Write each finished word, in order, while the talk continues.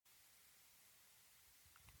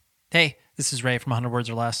Hey, this is Ray from 100 Words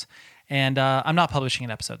or Less, and I'm not publishing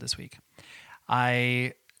an episode this week.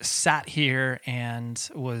 I sat here and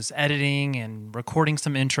was editing and recording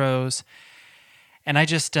some intros, and I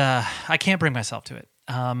can't bring myself to it.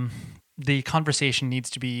 The conversation needs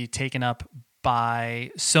to be taken up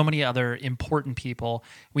by so many other important people.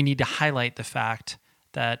 We need to highlight the fact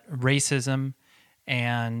that racism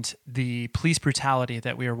and the police brutality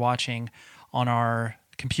that we are watching on our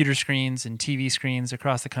computer screens and TV screens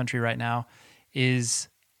across the country right now is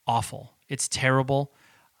awful. It's terrible.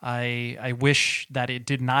 I wish that it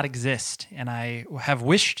did not exist, and I have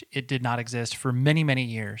wished it did not exist for many, many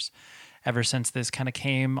years, ever since this kind of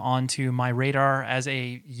came onto my radar as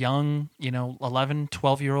a young, 11,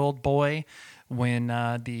 12-year-old boy when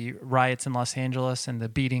the riots in Los Angeles and the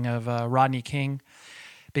beating of Rodney King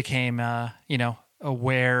became,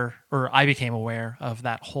 aware, or I became aware of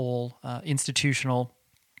that whole institutional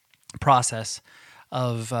process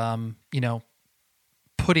of,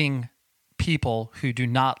 putting people who do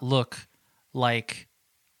not look like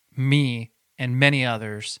me and many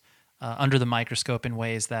others under the microscope in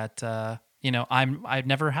ways that, I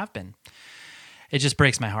never have been. It just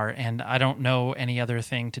breaks my heart, and I don't know any other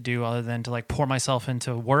thing to do other than to pour myself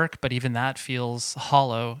into work, but even that feels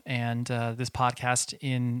hollow, and this podcast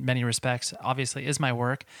in many respects obviously is my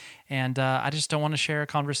work, and I just don't want to share a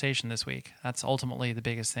conversation this week. That's ultimately the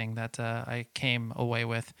biggest thing that I came away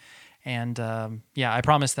with, and I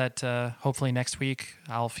promise that hopefully next week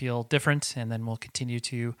I'll feel different, and then we'll continue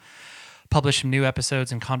to publish some new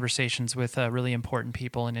episodes and conversations with really important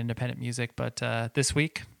people in independent music, but this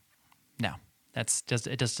week, no.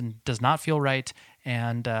 Does not feel right,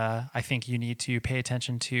 and I think you need to pay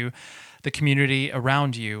attention to the community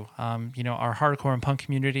around you. Our hardcore and punk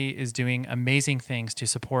community is doing amazing things to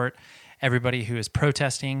support everybody who is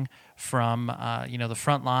protesting from the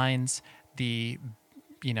front lines. The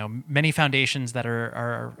many foundations that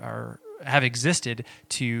are have existed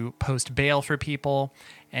to post bail for people,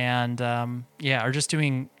 and are just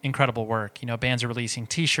doing incredible work. Bands are releasing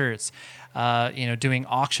T-shirts, doing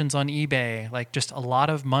auctions on eBay. Just a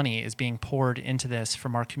lot of money is being poured into this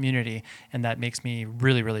from our community, and that makes me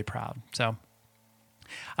really, really proud. So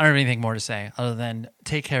I don't have anything more to say other than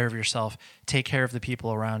take care of yourself, take care of the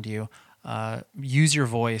people around you, use your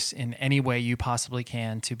voice in any way you possibly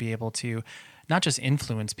can to be able to not just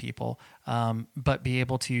influence people, but be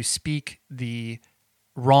able to speak the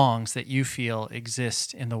wrongs that you feel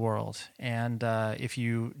exist in the world. And if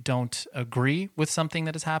you don't agree with something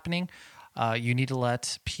that is happening, you need to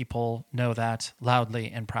let people know that loudly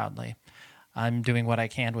and proudly. I'm doing what I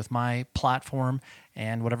can with my platform,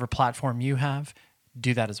 and whatever platform you have,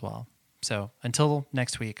 do that as well. So until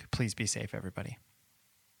next week, please be safe, everybody.